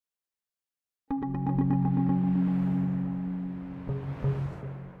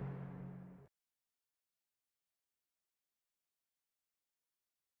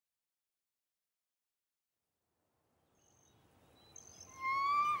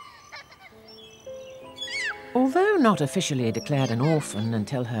Although not officially declared an orphan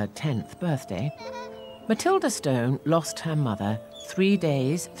until her 10th birthday, Matilda Stone lost her mother 3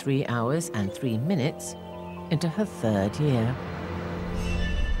 days, 3 hours and 3 minutes into her 3rd year.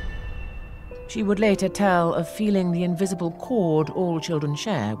 She would later tell of feeling the invisible cord all children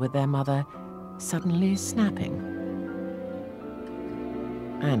share with their mother suddenly snapping.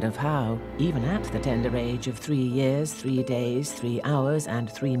 And of how, even at the tender age of 3 years, 3 days, 3 hours and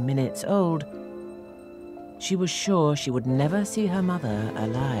 3 minutes old, she was sure she would never see her mother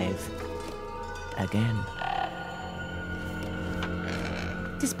alive again.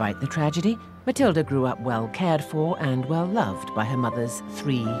 Despite the tragedy, Matilda grew up well cared for and well loved by her mother's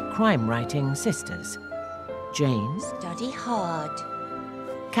 3 crime-writing sisters. Jane. Study hard.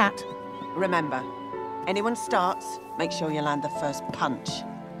 Kat. Remember, anyone starts, make sure you land the first punch.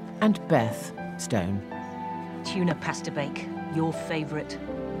 And Beth Stone. Tuna pasta bake, your favourite.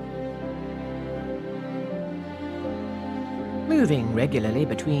 Moving regularly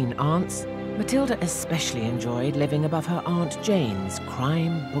between aunts, Matilda especially enjoyed living above her Aunt Jane's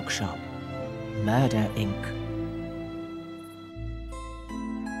crime bookshop, Murder, Inc.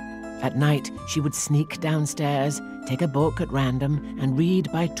 At night, she would sneak downstairs, take a book at random, and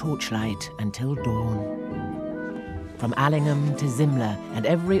read by torchlight until dawn. From Allingham to Zimler and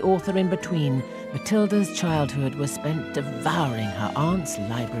every author in between, Matilda's childhood was spent devouring her aunt's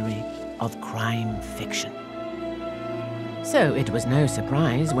library of crime fiction. So it was no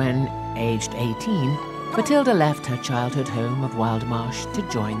surprise when, aged 18, Matilda left her childhood home of Wildmarsh to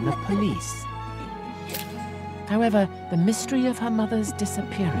join the police. However, the mystery of her mother's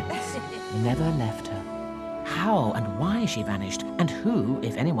disappearance never left her. How and why she vanished, and who,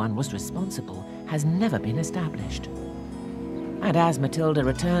 if anyone, was responsible, has never been established. And as Matilda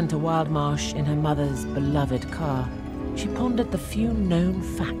returned to Wildmarsh in her mother's beloved car, she pondered the few known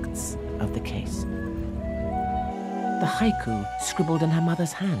facts of the case. The haiku scribbled in her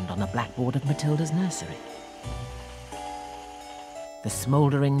mother's hand on the blackboard of Matilda's nursery. The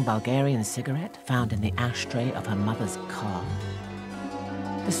smouldering Bulgarian cigarette found in the ashtray of her mother's car.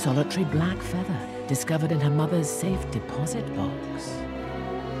 The solitary black feather discovered in her mother's safe deposit box.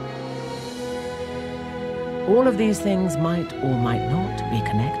 All of these things might or might not be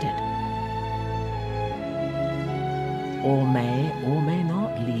connected. Or may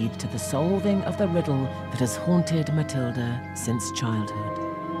not lead to the solving of the riddle that has haunted Matilda since childhood.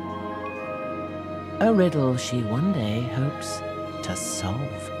 A riddle she one day hopes to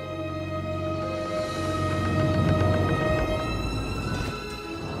solve.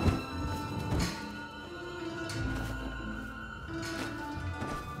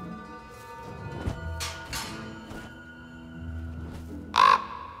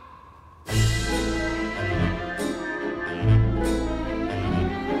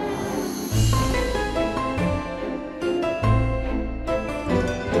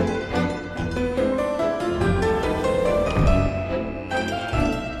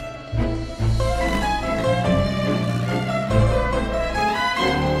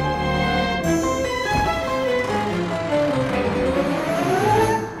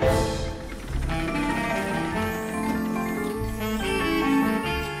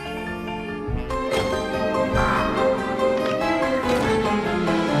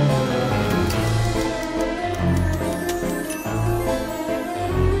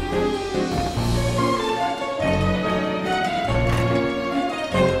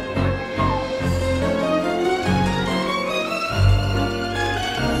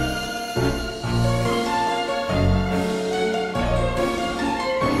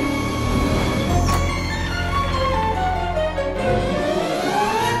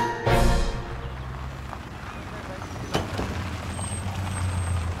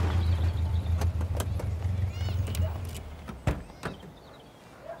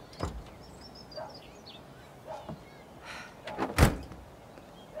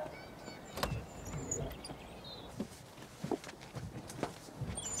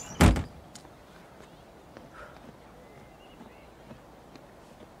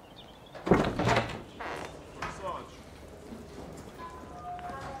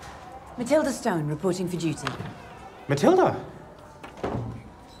 Matilda Stone, reporting for duty. Matilda?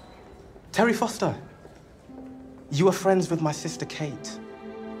 Terry Foster. You were friends with my sister Kate.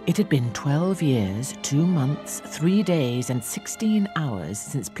 It had been 12 years, 2 months, 3 days and 16 hours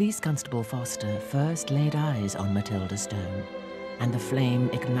since Police Constable Foster first laid eyes on Matilda Stone, and the flame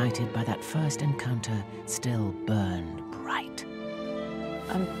ignited by that first encounter still burned bright.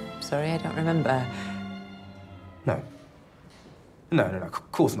 I'm sorry, I don't remember. No. No,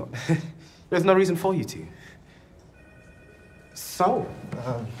 of course not. There's no reason for you to. So,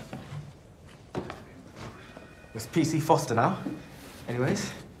 It's PC Foster now.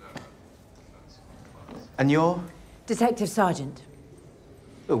 Anyways. And you're? Detective Sgt.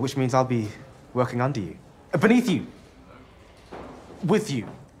 Oh, which means I'll be working under you. Beneath you. With you.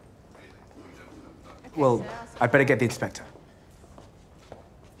 Well, I'd better get the inspector.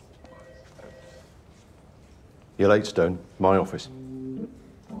 You're late, Stone. My office.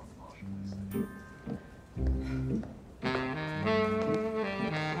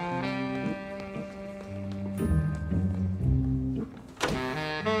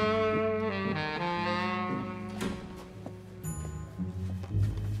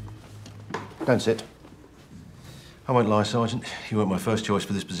 Don't sit. I won't lie, Sergeant. You weren't my first choice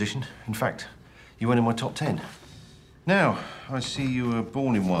for this position. In fact, you weren't in my top 10. Now, I see you were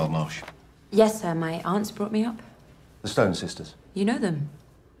born in Wildmarsh. Yes, sir. My aunts brought me up. The Stone sisters. You know them?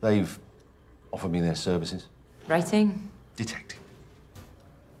 They've offered me their services. Writing? Detective.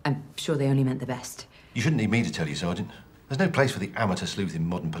 I'm sure they only meant the best. You shouldn't need me to tell you, Sergeant. There's no place for the amateur sleuth in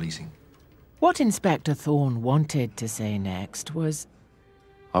modern policing. What Inspector Thorne wanted to say next was,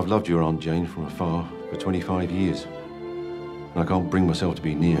 I've loved your Aunt Jane from afar for 25 years. And I can't bring myself to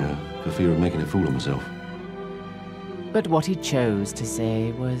be near her for fear of making a fool of myself. but what he chose to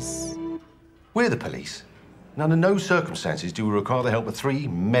say was, We're the police. And under no circumstances do we require the help of 3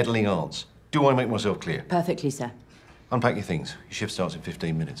 meddling aunts. Do I make myself clear? Perfectly, sir. Unpack your things. Your shift starts in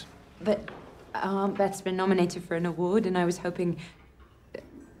 15 minutes. But Aunt Beth's been nominated for an award, and I was hoping...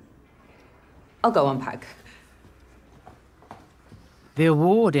 I'll go unpack. the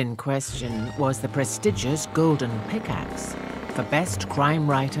award in question was the prestigious Golden Pickaxe for Best Crime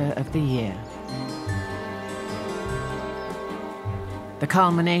Writer of the Year. The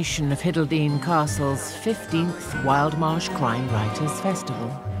culmination of Hiddledene Castle's 15th Wildmarsh Crime Writers Festival.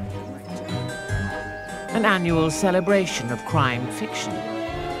 An annual celebration of crime fiction.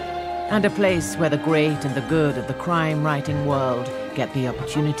 And a place where the great and the good of the crime writing world get the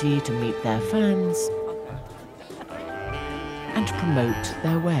opportunity to meet their fans and promote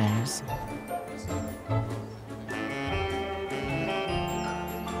their wares.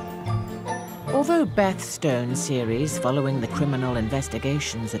 Although Beth Stone's series following the criminal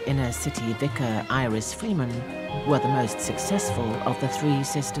investigations of inner-city vicar Iris Freeman were the most successful of the 3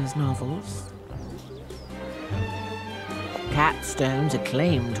 sisters' novels, Kat Stone's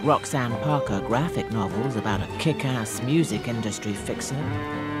acclaimed Roxanne Parker graphic novels about a kick-ass music industry fixer,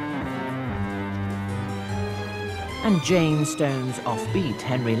 and Jane Stone's offbeat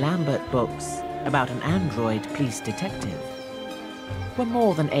Henry Lambert books about an android police detective were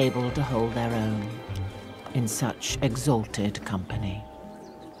more than able to hold their own in such exalted company.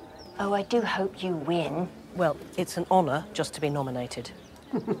 Oh, I do hope you win. Well, it's an honour just to be nominated.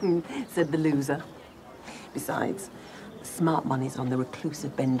 Said the loser. Besides, the smart money's on the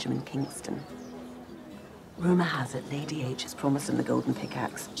reclusive Benjamin Kingston. Rumour has it Lady H has promised him the Golden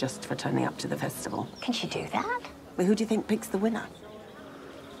Pickaxe just for turning up to the festival. Can she do that? Well, who do you think picks the winner?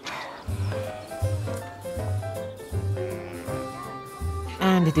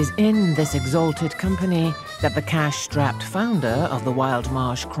 And it is in this exalted company that the cash-strapped founder of the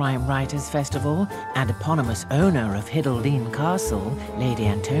Wildmarsh Crime Writers Festival and eponymous owner of Hiddledene Castle, Lady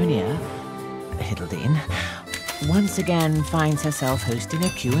Antonia Hiddledene, once again finds herself hosting a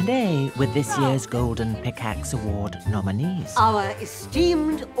Q&A with this year's Golden Pickaxe Award nominees. Our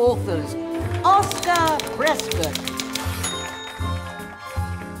esteemed authors, Oscar Prescott,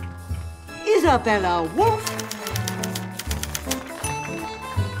 Isabella Wolfe,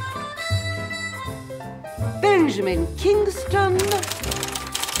 Benjamin Kingston,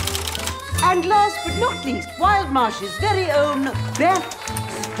 and last but not least, Wildmarsh's very own Beth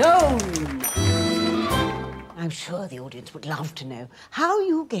Stone. I'm sure the audience would love to know how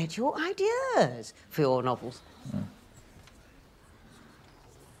you get your ideas for your novels.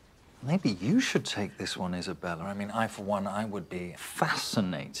 Maybe you should take this one, Isabella. I mean, for one, I would be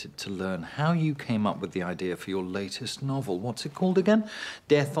fascinated to learn how you came up with the idea for your latest novel. What's it called again?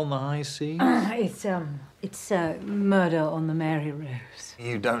 Death on the High Seas? It's Murder on the Mary Rose.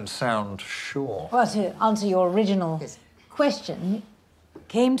 You don't sound sure. Well, to answer your original question,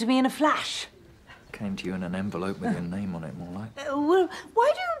 Came to me in a flash. Came to you in an envelope with your name on it, more like. Well,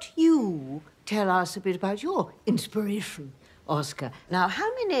 why don't you tell us a bit about your inspiration, Oscar? Now, how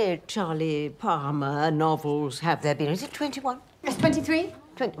many Charlie Palmer novels have there been? Is it 21? it's 23.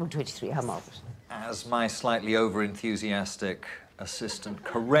 23, how marvellous. As my slightly over-enthusiastic assistant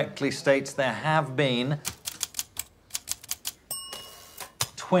correctly states, there have been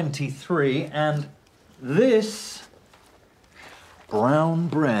 23, and this brown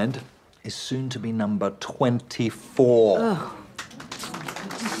bread is soon to be number 24. Oh.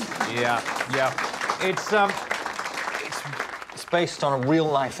 Yeah. based on a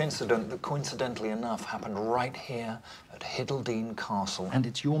real-life incident that, coincidentally enough, happened right here at Hiddledene Castle. And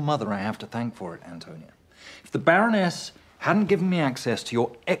it's your mother I have to thank for it, Antonia. If the Baroness hadn't given me access to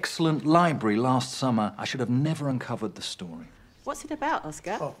your excellent library last summer, I should have never uncovered the story. What's it about,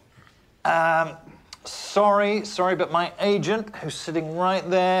 Oscar? Oh. Sorry, but my agent, who's sitting right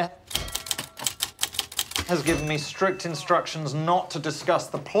there, has given me strict instructions not to discuss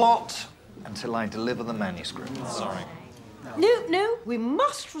the plot until I deliver the manuscript. Sorry. No, we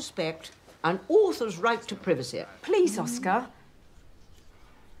must respect an author's right to privacy. Please, Oscar.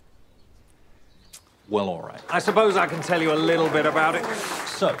 Well, all right. I suppose I can tell you a little bit about it.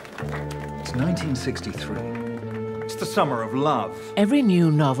 So, it's 1963. It's the summer of love. Every new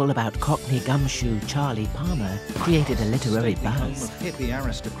novel about Cockney gumshoe Charlie Palmer created a literary buzz. Of hippie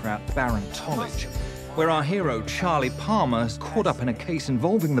aristocrat Baron Tollidge, where our hero Charlie Palmer is caught up in a case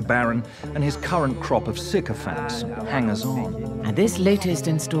involving the Baron and his current crop of sycophants and hangers-on. And this latest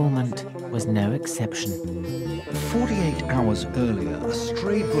installment was no exception. 48 hours earlier, a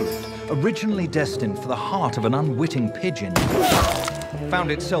stray bullet, originally destined for the heart of an unwitting pigeon,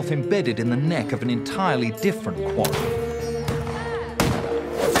 found itself embedded in the neck of an entirely different quarry.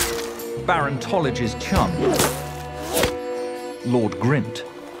 Baron Tollidge's chum, Lord Grint.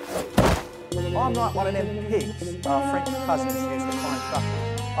 I'm like one of them pigs our French cousins used to find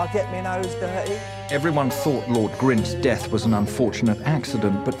truffles. I get my nose dirty. Everyone thought Lord Grint's death was an unfortunate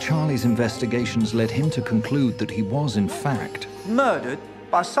accident, but Charlie's investigations led him to conclude that he was, in fact, murdered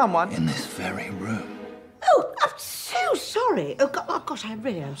by someone in this very room. Oh, I'm so sorry. Oh, gosh, I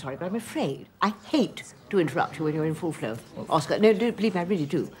really am sorry, but I'm afraid I hate to interrupt you when you're in full flow. Oscar, no, believe me, I really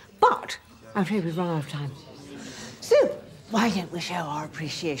do. But I'm afraid we've run out of time. So, why don't we show our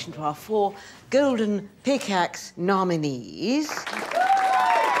appreciation to our 4 Golden Pickaxe nominees?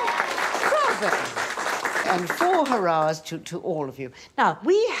 And 4 hurrahs to all of you. Now,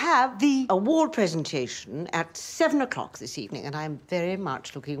 we have the award presentation at 7 o'clock this evening, and I'm very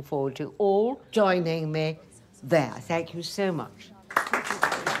much looking forward to all joining me there. Thank you so much.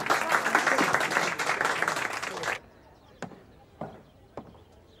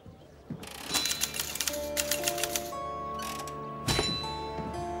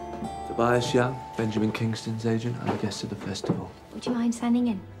 Tobias Young, Benjamin Kingston's agent, and a guest of the festival. Would you mind signing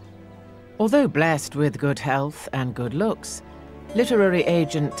in? Although blessed with good health and good looks, literary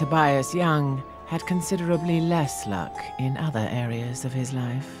agent Tobias Young had considerably less luck in other areas of his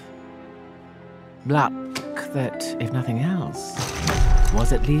life. Luck that, if nothing else,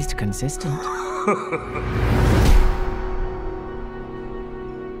 was at least consistent.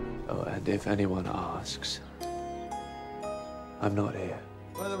 Oh, and if anyone asks, I'm not here.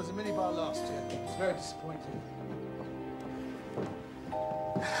 Well, there was a minibar last year. It's very disappointing.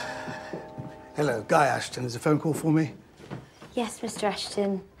 Hello, Guy Ashton. There's a phone call for me? Yes, Mr.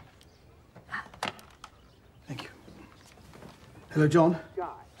 Ashton. Thank you. Hello, John? Guy.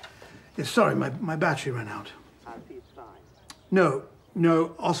 Yes, sorry, my battery ran out. Has he signed?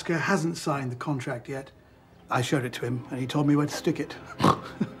 No, Oscar hasn't signed the contract yet. I showed it to him, and he told me where to stick it. Well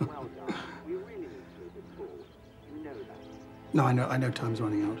done. We really need to move it forward. You know that. No, I know time's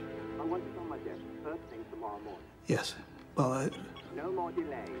running out. I want it on my desk first thing tomorrow morning. Yes. Well, no more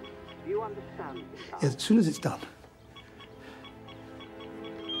delays. Do you understand? yes, as soon as it's done.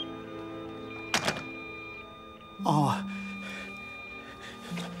 Ah.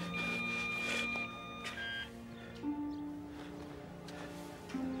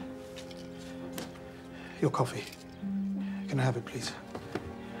 Your coffee. Can I have it, please?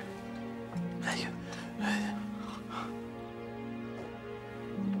 Thank you.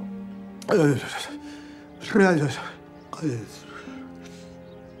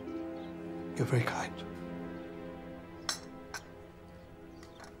 You're very kind.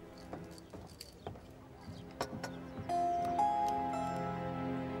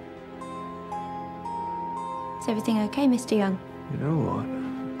 Is everything okay, Mr. Young? You know what?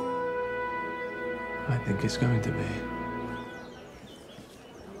 I think it's going to be.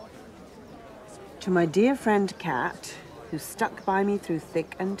 To my dear friend Kat, who stuck by me through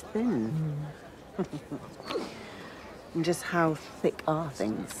thick and thin. And just how thick are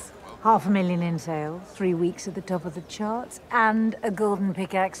things? 500,000 in sales, 3 weeks at the top of the charts, and a Golden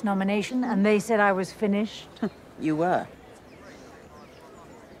Pickaxe nomination, and they said I was finished. You were.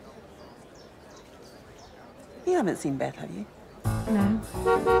 You haven't seen Beth, have you? No.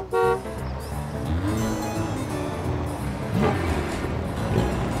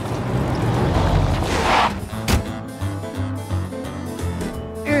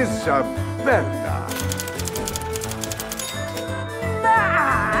 Isabella!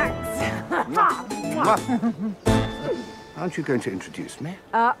 Max! Aren't you going to introduce me?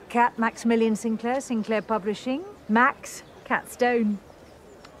 Cat Maximilian Sinclair, Sinclair Publishing. Max, Cat Stone.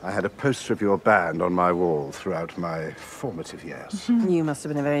 I had a poster of your band on my wall throughout my formative years. You must have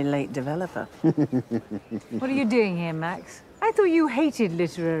been a very late developer. What are you doing here, Max? I thought you hated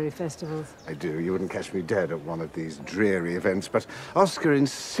literary festivals. I do. You wouldn't catch me dead at one of these dreary events, but Oscar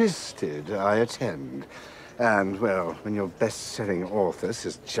insisted I attend. And, well, when your best-selling author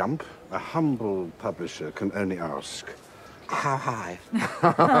says jump, a humble publisher can only ask, how high?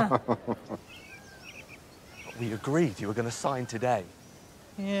 We agreed you were going to sign today.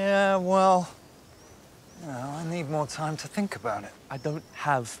 Yeah, well, you know, I need more time to think about it. I don't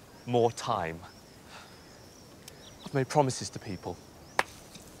have more time. I've made promises to people.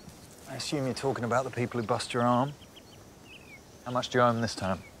 I assume you're talking about the people who bust your arm? How much do you owe them this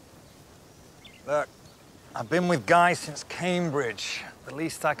time? Look, I've been with Guy since Cambridge. The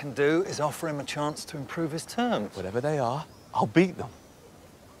least I can do is offer him a chance to improve his terms. Whatever they are, I'll beat them.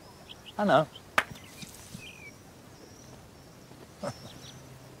 I know.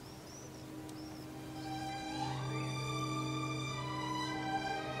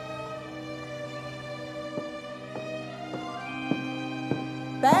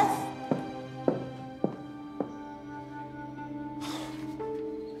 Beth?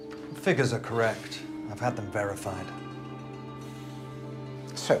 Figures are correct. I've had them verified.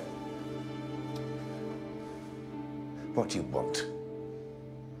 So, what do you want?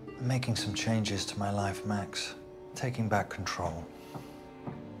 I'm making some changes to my life, Max. Taking back control.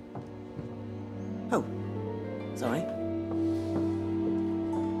 Oh, sorry.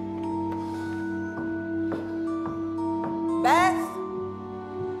 Beth?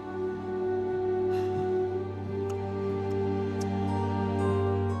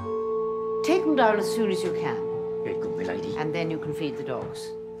 Take them down as soon as you can. Very good, my lady. And then you can feed the dogs.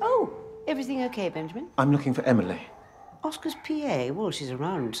 Oh, everything okay, Benjamin? I'm looking for Emily. Oscar's PA? Well, she's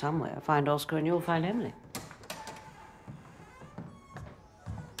around somewhere. Find Oscar and you'll find Emily.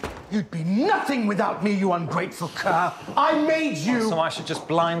 You'd be nothing without me, you ungrateful cur. I made you. So I should just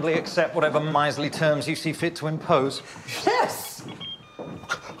blindly accept whatever miserly terms you see fit to impose? Yes!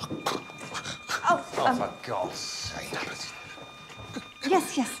 Oh, for God's sake.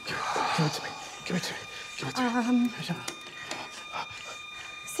 Yes, yes. Give it to me. Give it to me. Give it to me.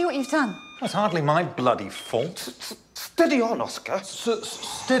 See what you've done. That's hardly my bloody fault. Steady on, Oscar.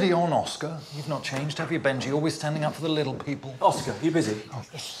 Steady on, Oscar. You've not changed, have you, Benji? Always standing up for the little people. Oscar, you busy? Oh.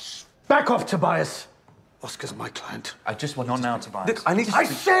 Back off, Tobias. Oscar's my client. I just want Not now, Tobias. Look, I need to... I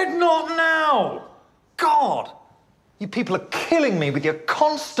said not now! God! You people are killing me with your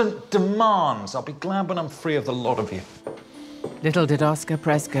constant demands. I'll be glad when I'm free of the lot of you. Little did Oscar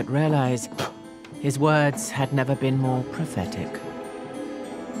Prescott realize his words had never been more prophetic.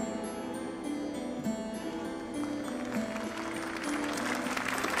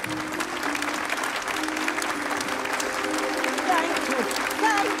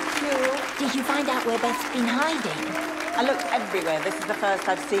 Did you find out where Beth's been hiding? I looked everywhere. This is the first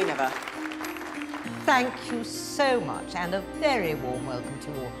I've seen of her. Thank you so much, and a very warm welcome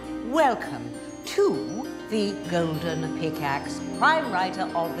to all. Welcome to the Golden Pickaxe Crime Writer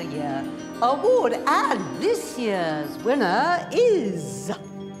of the Year Award. And this year's winner is...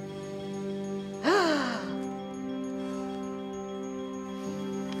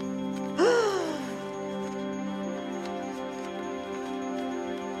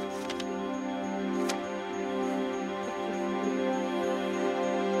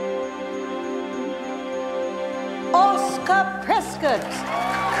 Oscar Prescott.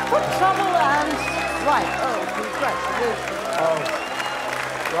 Put trouble and right. Oh, congratulations. Oh,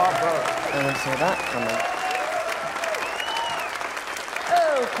 bravo. I didn't see that coming.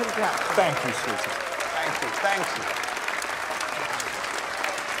 Oh, congrats. Thank you, Susan. Thank you, thank you.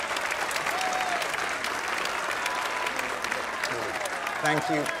 Thank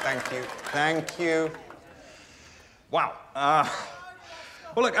you, thank you, thank you. Wow.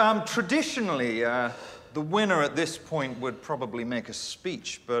 Well, look, traditionally, the winner at this point would probably make a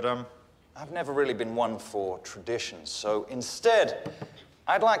speech, but I've never really been one for traditions. So instead,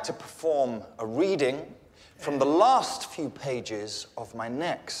 I'd like to perform a reading from the last few pages of my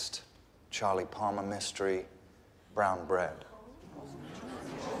next Charlie Palmer mystery, Brown Bread.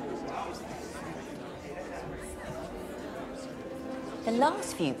 The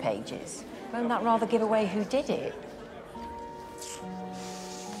last few pages? Won't that rather give away who did it?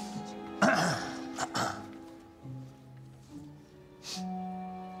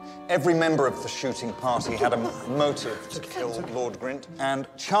 Every member of the shooting party had a motive to kill Lord Grint, and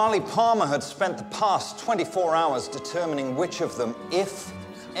Charlie Palmer had spent the past 24 hours determining which of them, if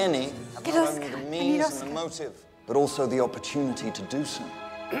any, had not only the means and the motive, but also the opportunity to do so.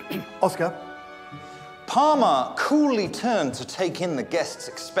 Oscar? Palmer coolly turned to take in the guests'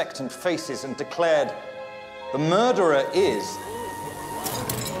 expectant faces and declared, "The murderer is..."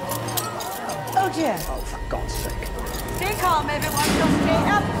 Oh dear. Oh, for God's sake. Stay calm, everyone. Just stay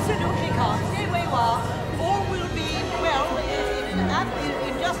absolutely calm. Stay where you are. All will be well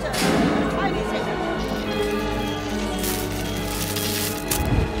in just a tiny second.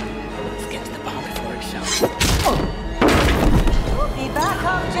 Let's get to the bar before it shuts. Be back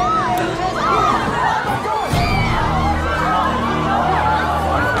up, generators.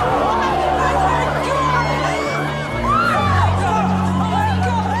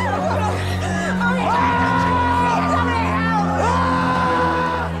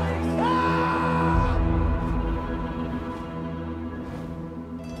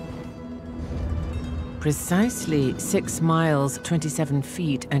 Precisely 6 miles, 27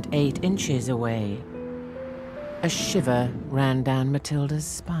 feet and 8 inches away, a shiver ran down Matilda's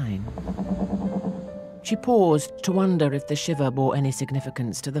spine. She paused to wonder if the shiver bore any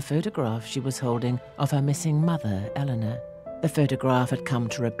significance to the photograph she was holding of her missing mother, Eleanor. The photograph had come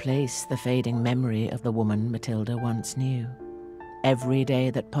to replace the fading memory of the woman Matilda once knew. Every day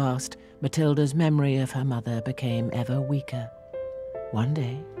that passed, Matilda's memory of her mother became ever weaker. One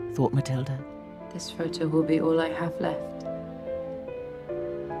day, thought Matilda, this photo will be all I have left.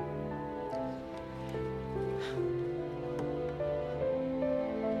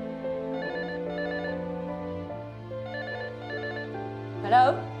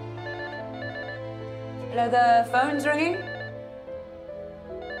 Hello? Hello, the phone's ringing?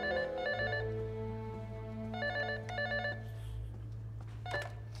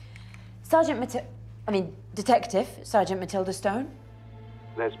 Detective Sergeant Matilda Stone?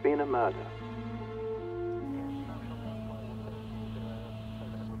 There's been a murder.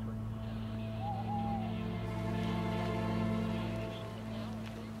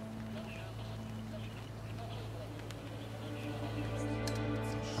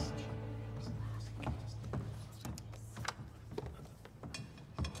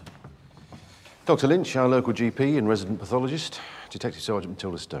 Dr. Lynch, our local GP and resident pathologist. Detective Sgt.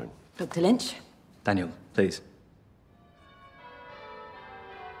 Matilda Stone. Dr. Lynch? Daniel, please.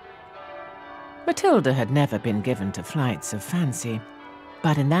 Matilda had never been given to flights of fancy,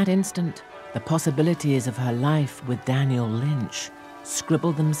 but in that instant, the possibilities of her life with Daniel Lynch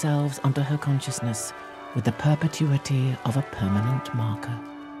scribbled themselves onto her consciousness with the perpetuity of a permanent marker.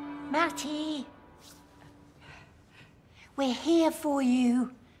 Matty! We're here for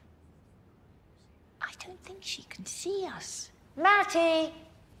you. I don't think she can see us. Matty!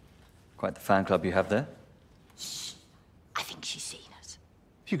 Quite the fan club you have there. Shh. I think she's seen us.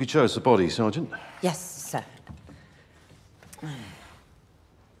 If you could show us the body, Sergeant. Yes, sir.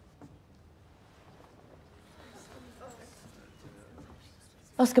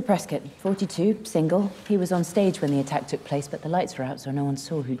 Oscar Prescott, 42, single. He was on stage when the attack took place, but the lights were out, so no one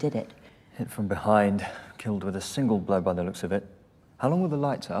saw who did it. Hit from behind, killed with a single blow by the looks of it. How long were the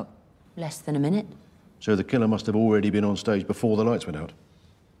lights out? Less than a minute. So the killer must have already been on stage before the lights went out.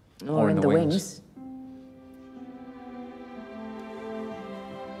 Or in the wings.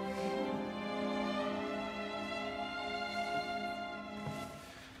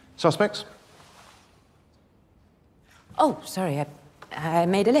 Suspects? Oh, sorry, I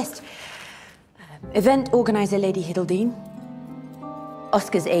made a list. Event organizer Lady Hiddledine.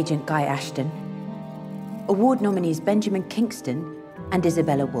 Oscar's agent Guy Ashton. Award nominees Benjamin Kingston and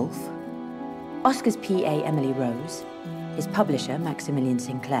Isabella Wolfe. Oscar's PA Emily Rose. His publisher Maximilian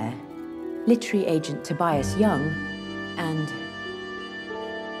Sinclair. Literary agent Tobias Young. And...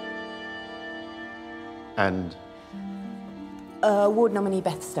 award nominee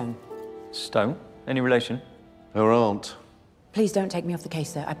Beth Stone. Stone? Any relation? Her aunt. Please don't take me off the case,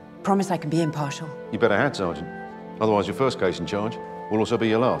 sir. I promise I can be impartial. You better had, Sergeant. Otherwise your first case in charge will also be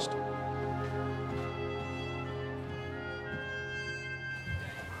your last.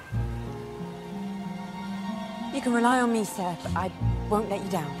 You can rely on me, sir. I won't let you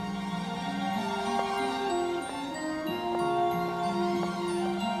down.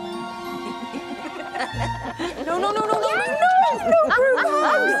 No,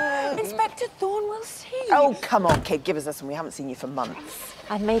 Inspector Thorne will see. Oh, come on, kid. Give us this one. We haven't seen you for months.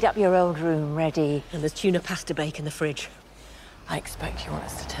 I've made up your old room ready. And there's tuna pasta bake in the fridge. I expect you want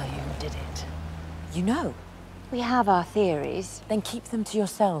us to tell you who did it. You know. We have our theories. Then keep them to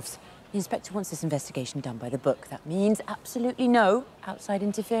yourselves. The inspector wants this investigation done by the book. That means absolutely no outside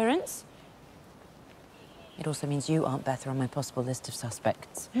interference. It also means you, Aunt Beth, are on my possible list of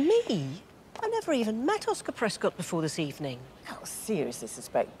suspects. Me? I never even met Oscar Prescott before this evening. I'll seriously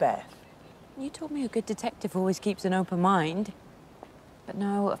suspect Beth. You told me a good detective always keeps an open mind. But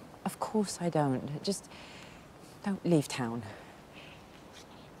no, of course I don't. Just don't leave town.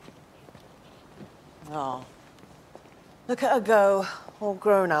 Oh. Look at her go, all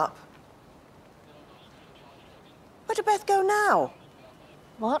grown up. Where did Beth go now?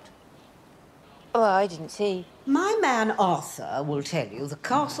 What? Oh, I didn't see. My man Arthur will tell you the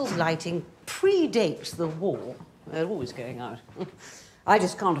castle's lighting predates the war. They're always going out. I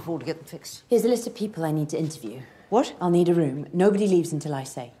just can't afford to get them fixed. Here's a list of people I need to interview. What? I'll need a room. Nobody leaves until I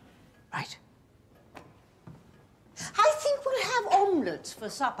say. Right. I think we'll have omelettes for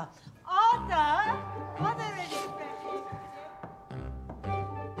supper. Arthur! Are there any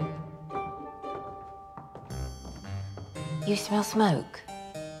You smell smoke?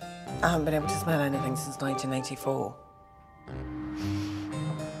 I haven't been able to smell anything since 1984.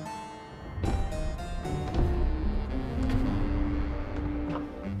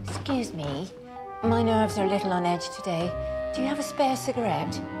 Excuse me. My nerves are a little on edge today. Do you have a spare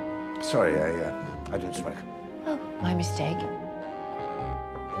cigarette? Sorry, I don't smoke. Oh, my mistake.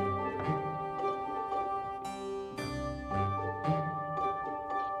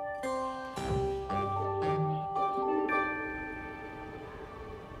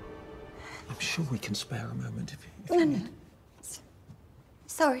 I'm sure we can spare a moment if No.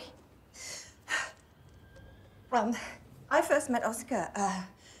 Sorry. I first met Oscar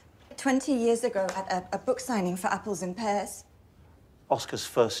 20 years ago at a book signing for Apples and Pears. Oscar's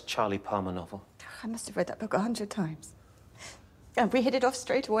first Charlie Palmer novel. I must have read that book 100 times. And we hit it off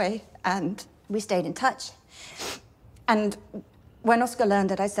straight away, and we stayed in touch. And when Oscar learned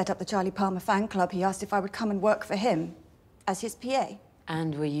that I set up the Charlie Palmer fan club, he asked if I would come and work for him as his PA.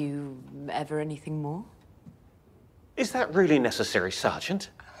 And were you ever anything more? Is that really necessary, Sergeant?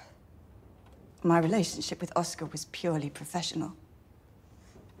 My relationship with Oscar was purely professional.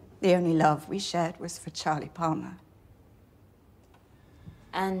 The only love we shared was for Charlie Palmer.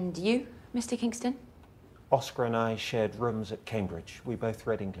 And you, Mr. Kingston? Oscar and I shared rooms at Cambridge. We both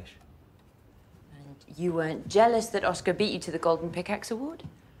read English. And you weren't jealous that Oscar beat you to the Golden Pickaxe Award?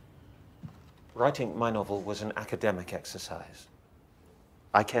 Writing my novel was an academic exercise.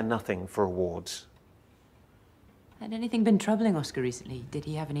 I care nothing for awards. Had anything been troubling Oscar recently? Did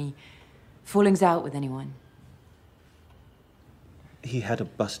he have any fallings out with anyone? He had a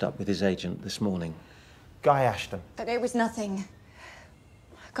bust-up with his agent this morning. Guy Ashton. But it was nothing.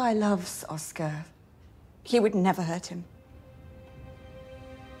 Guy loves Oscar. He would never hurt him.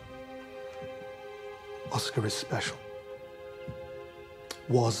 Oscar is special.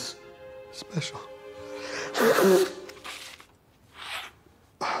 Was special.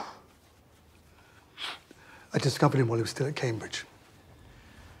 I discovered him while he was still at Cambridge.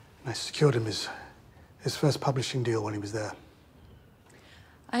 And I secured him his first publishing deal when he was there.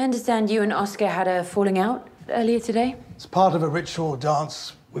 I understand you and Oscar had a falling out earlier today? As part of a ritual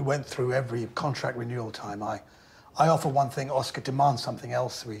dance we went through every contract renewal time. I offer one thing, Oscar demands something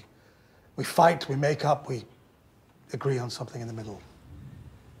else. We fight, we make up, we agree on something in the middle.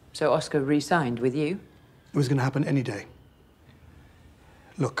 So Oscar re-signed with you? It was going to happen any day.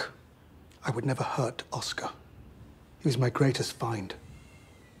 Look, I would never hurt Oscar. He was my greatest find.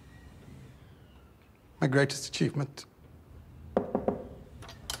 My greatest achievement.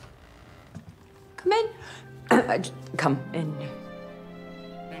 Come in. Come in.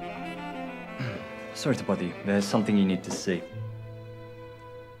 Sorry to bother you. There's something you need to see.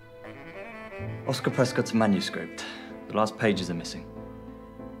 Oscar Prescott's manuscript. The last pages are missing.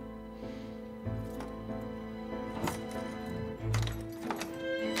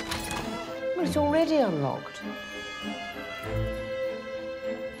 Well, it's already unlocked.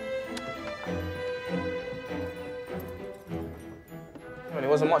 Well, he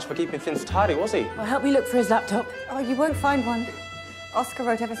wasn't much for keeping things tidy, was he? Well, help me look for his laptop. Oh, you won't find one. Oscar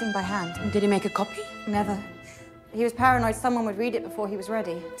wrote everything by hand. And did he make a copy? Never. He was paranoid someone would read it before he was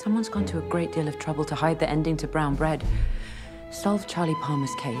ready. Someone's gone to a great deal of trouble to hide the ending to Brown Bread. Solve Charlie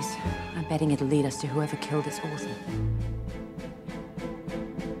Palmer's case. I'm betting it'll lead us to whoever killed its author.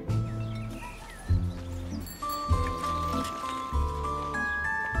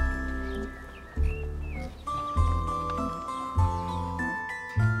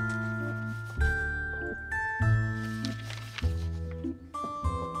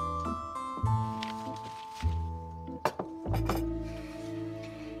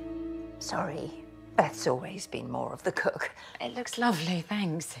 Sorry. Beth's always been more of the cook. It looks lovely,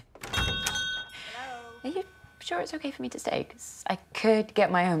 thanks. Are you sure it's okay for me to stay? Because I could get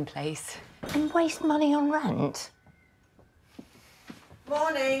my own place. And waste money on rent?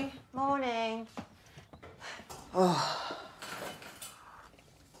 Morning. Morning. Oh.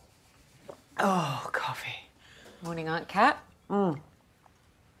 Oh, coffee. Morning, Aunt Cat. I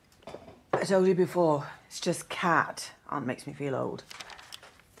told you before, it's just Cat. Aunt makes me feel old.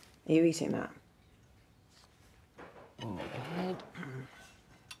 Are you eating that?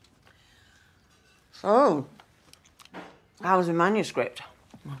 Oh. How was the manuscript?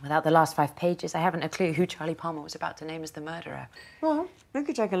 Well, without the last 5 pages, I haven't a clue who Charlie Palmer was about to name as the murderer. Well, we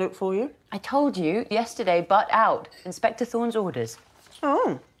could take a look for you. I told you yesterday, butt out. Inspector Thorne's orders.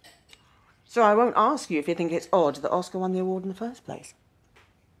 Oh. So I won't ask you if you think it's odd that Oscar won the award in the first place.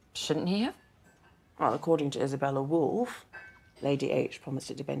 Shouldn't he have? Well, according to Isabella Wolfe, Lady H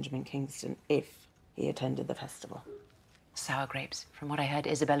promised it to Benjamin Kingston if he attended the festival. Sour grapes. From what I heard,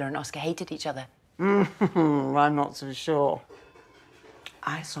 Isabella and Oscar hated each other. I'm not so sure.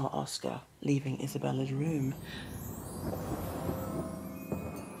 I saw Oscar leaving Isabella's room.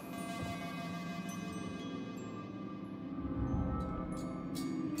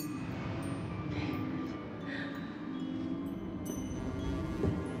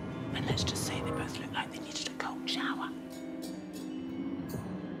 And let's just say they both looked like they needed a cold shower.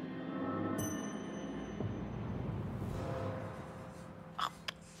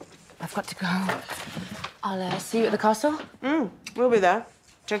 I've got to go. I'll see you at the castle. We'll be there,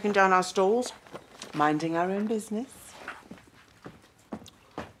 checking down our stalls, minding our own business.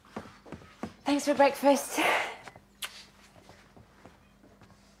 Thanks for breakfast.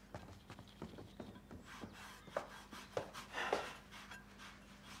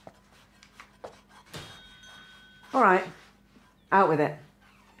 All right, out with it.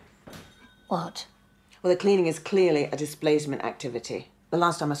 What? Well, the cleaning is clearly a displacement activity. The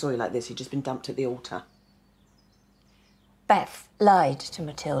last time I saw you like this, you'd just been dumped at the altar. Beth lied to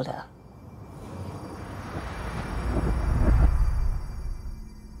Matilda.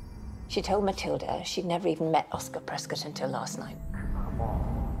 She told Matilda she'd never even met Oscar Prescott until last night.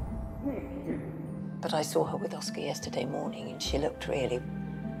 But I saw her with Oscar yesterday morning and she looked really,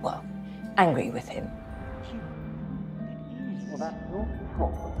 well, angry with him.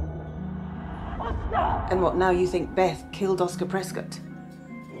 And what, now you think Beth killed Oscar Prescott?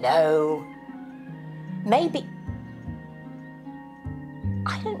 No. Maybe.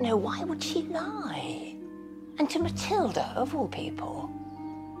 I don't know, why would she lie? And to Matilda, of all people.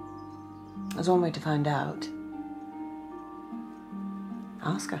 There's one way to find out.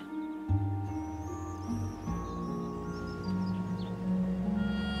 Ask her.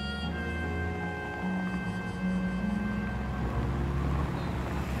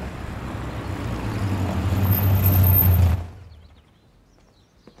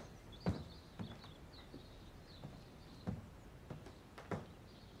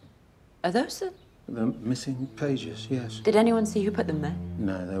 Are those The missing pages, yes. Did anyone see who put them there?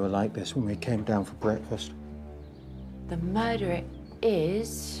 No, they were like this when we came down for breakfast. The murderer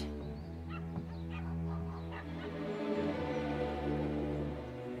is...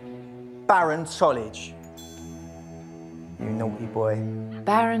 Baron Tollidge. You naughty boy.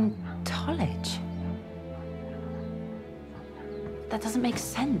 Baron Tollidge? That doesn't make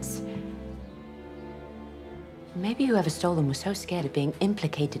sense. Maybe whoever stole them was so scared of being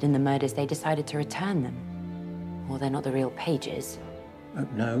implicated in the murders they decided to return them. Or they're not the real pages.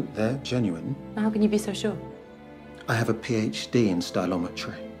 No, they're genuine. How can you be so sure? I have a PhD in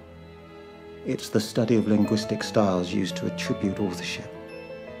stylometry. It's the study of linguistic styles used to attribute authorship.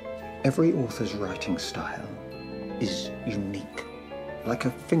 Every author's writing style is unique, like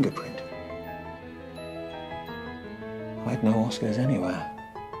a fingerprint. I had no Oscars anywhere.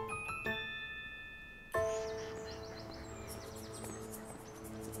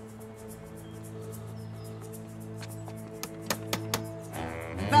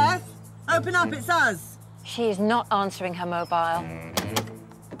 Beth, open up, it's us. She is not answering her mobile.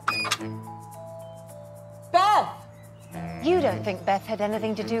 Beth! You don't think Beth had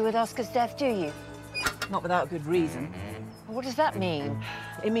anything to do with Oscar's death, do you? Not without good reason. What does that mean?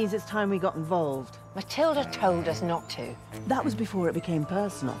 It means it's time we got involved. Matilda told us not to. That was before it became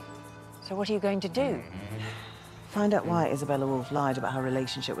personal. So what are you going to do? Find out why Isabella Wolfe lied about her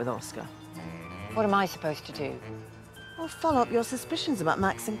relationship with Oscar. What am I supposed to do? Well, follow up your suspicions about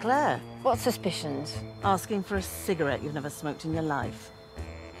Max Sinclair. What suspicions? Asking for a cigarette you've never smoked in your life.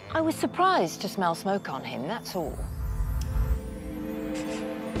 I was surprised to smell smoke on him, that's all.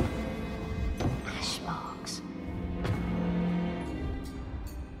 Hash marks.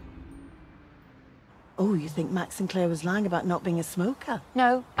 Oh, you think Max Sinclair was lying about not being a smoker?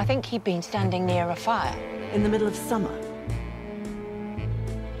 No, I think he'd been standing near a fire. In the middle of summer?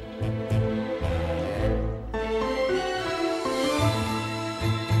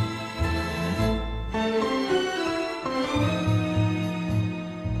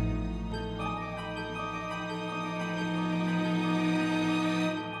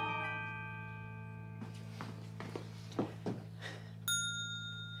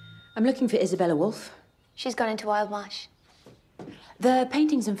 I'm looking for Isabella Wolfe. She's gone into Wildmarsh. The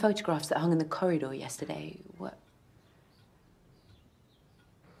paintings and photographs that hung in the corridor yesterday were...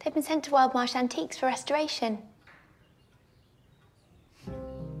 They've been sent to Wildmarsh Antiques for restoration.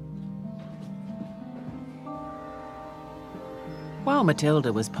 While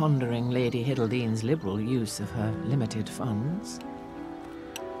Matilda was pondering Lady Hiddledean's liberal use of her limited funds,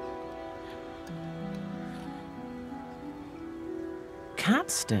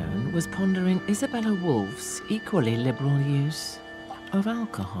 Cat Stone was pondering Isabella Wolfe's equally liberal use of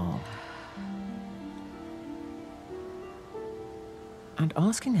alcohol. And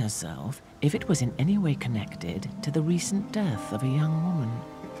asking herself if it was in any way connected to the recent death of a young woman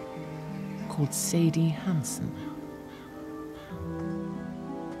called Sadie Hanson.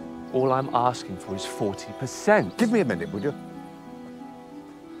 All I'm asking for is 40%. Give me a minute, would you?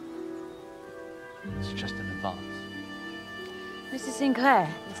 It's just an advance. Mr. Sinclair,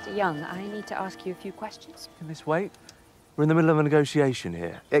 Mr. Young, I need to ask you a few questions. Can this wait? We're in the middle of a negotiation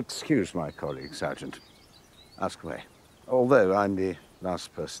here. Excuse my colleague, Sergeant. Ask away. Although I'm the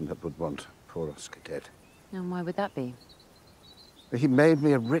last person that would want poor Oscar dead. And why would that be? He made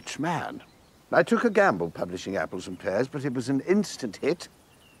me a rich man. I took a gamble publishing Apples and Pears, but it was an instant hit.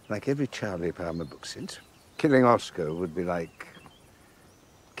 Like every Charlie Palmer book since. Killing Oscar would be like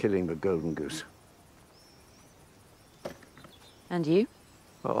killing the golden goose. And you?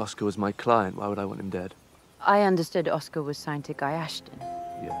 Well, Oscar was my client. Why would I want him dead? I understood Oscar was signed to Guy Ashton.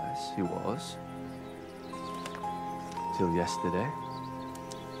 Yes, he was. Till yesterday.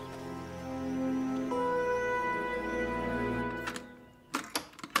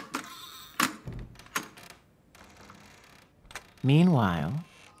 Meanwhile,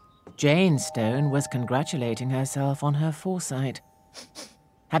 Jane Stone was congratulating herself on her foresight,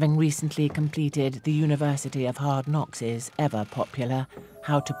 having recently completed the University of Hard Knox's ever-popular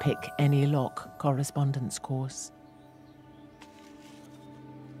How to Pick Any Lock correspondence course.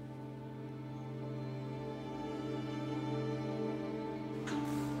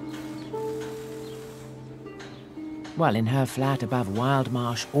 While in her flat above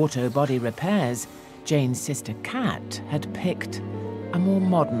Wildmarsh Auto Body Repairs, Jane's sister Kat had picked a more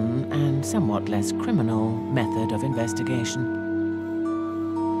modern and somewhat less criminal method of investigation.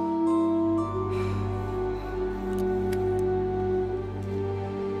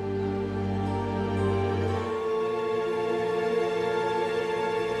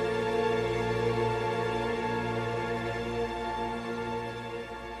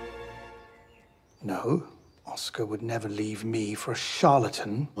 No, Oscar would never leave me for a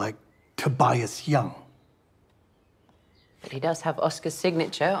charlatan like Tobias Young. But he does have Oscar's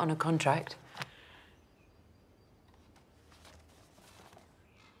signature on a contract.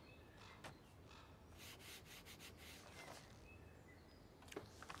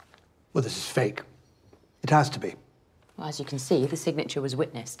 Well, this is fake. It has to be. Well, as you can see, the signature was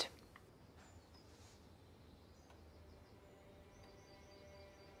witnessed.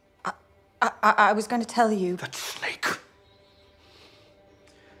 I was going to tell you. That snake.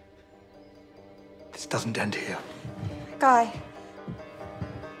 This doesn't end here. Guy.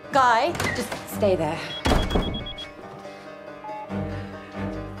 Guy? Just stay there.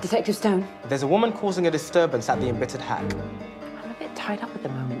 Detective Stone. There's a woman causing a disturbance at the Embittered Hack. I'm a bit tied up at the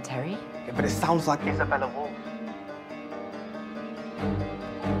moment, Terry. Yeah, but it sounds like Isabella Wolfe.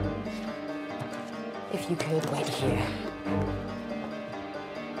 If you could, wait here.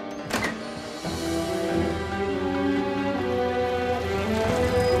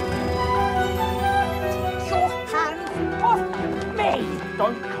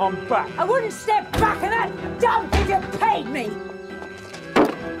 Don't come back. I wouldn't step back in that dump if you paid me!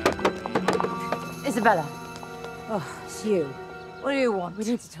 Isabella. Oh, it's you. What do you want? We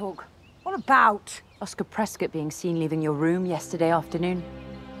need to talk. What about? Oscar Prescott being seen leaving your room yesterday afternoon.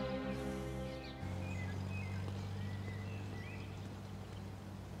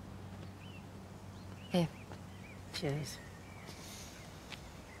 Here. Cheers.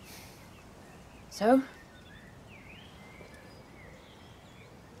 So?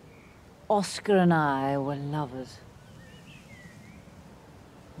 Oscar and I were lovers.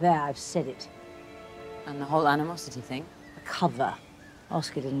 There, I've said it. And the whole animosity thing? A cover.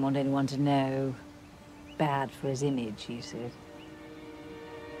 Oscar didn't want anyone to know. Bad for his image, he said.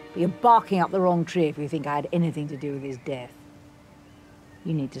 But you're barking up the wrong tree if you think I had anything to do with his death.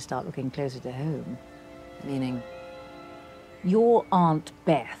 You need to start looking closer to home. Meaning? Your Aunt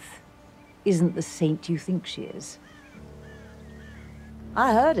Beth isn't the saint you think she is.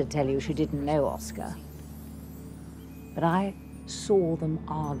 I heard her tell you she didn't know Oscar. But I saw them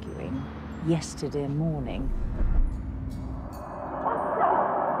arguing yesterday morning.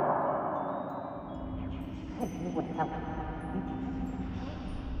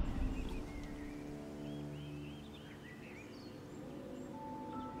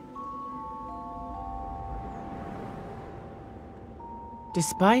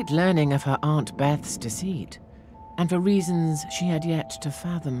 Despite learning of her Aunt Beth's deceit, and for reasons she had yet to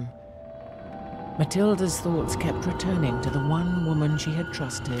fathom, Matilda's thoughts kept returning to the one woman she had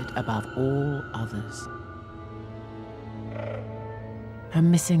trusted above all others. Her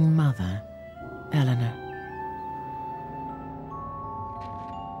missing mother, Eleanor.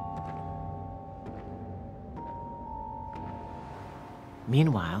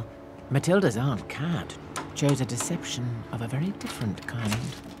 Meanwhile, Matilda's Aunt Cat chose a deception of a very different kind.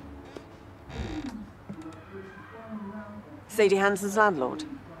 Sadie Hansen's landlord?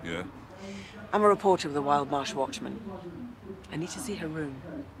 Yeah? I'm a reporter of the Wild Marsh Watchman. I need to see her room.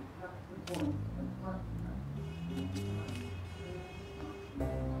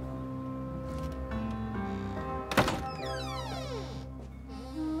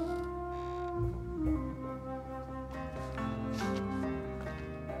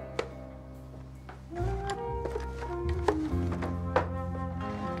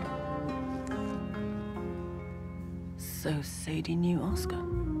 So Sadie knew Oscar.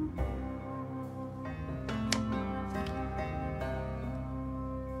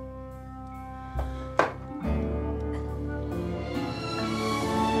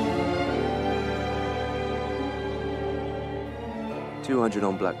 $200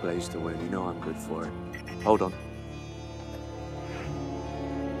 on Black Blaze to win. You know I'm good for it. Hold on.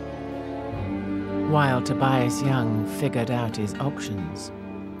 While Tobias Young figured out his options,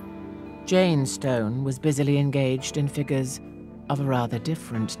 Jane Stone was busily engaged in figures of a rather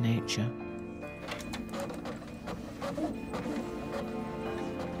different nature.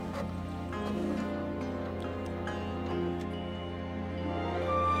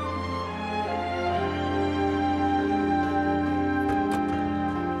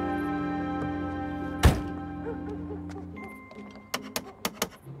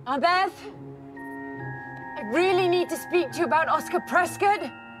 Aunt Beth, I really need to speak to you about Oscar Prescott.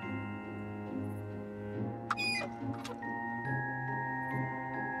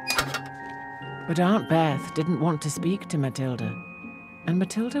 But Aunt Beth didn't want to speak to Matilda, and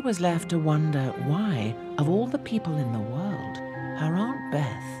Matilda was left to wonder why, of all the people in the world, her Aunt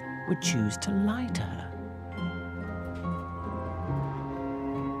Beth would choose to lie to her.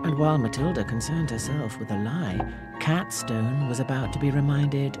 And while Matilda concerned herself with a lie, Cat Stone was about to be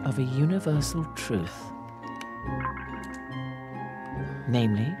reminded of a universal truth.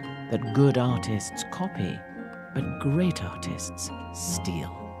 Namely, that good artists copy, but great artists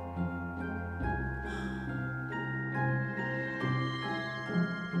steal.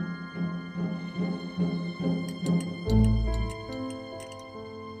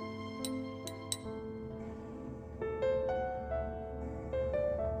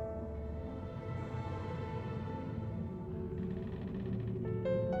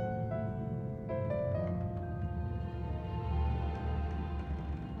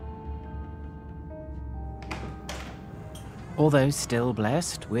 Although still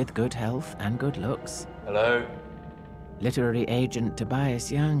blessed with good health and good looks, Hello? literary agent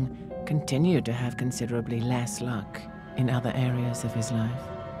Tobias Young continued to have considerably less luck in other areas of his life.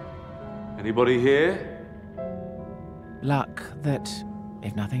 Anybody here? Luck that,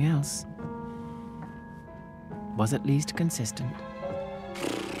 if nothing else, was at least consistent.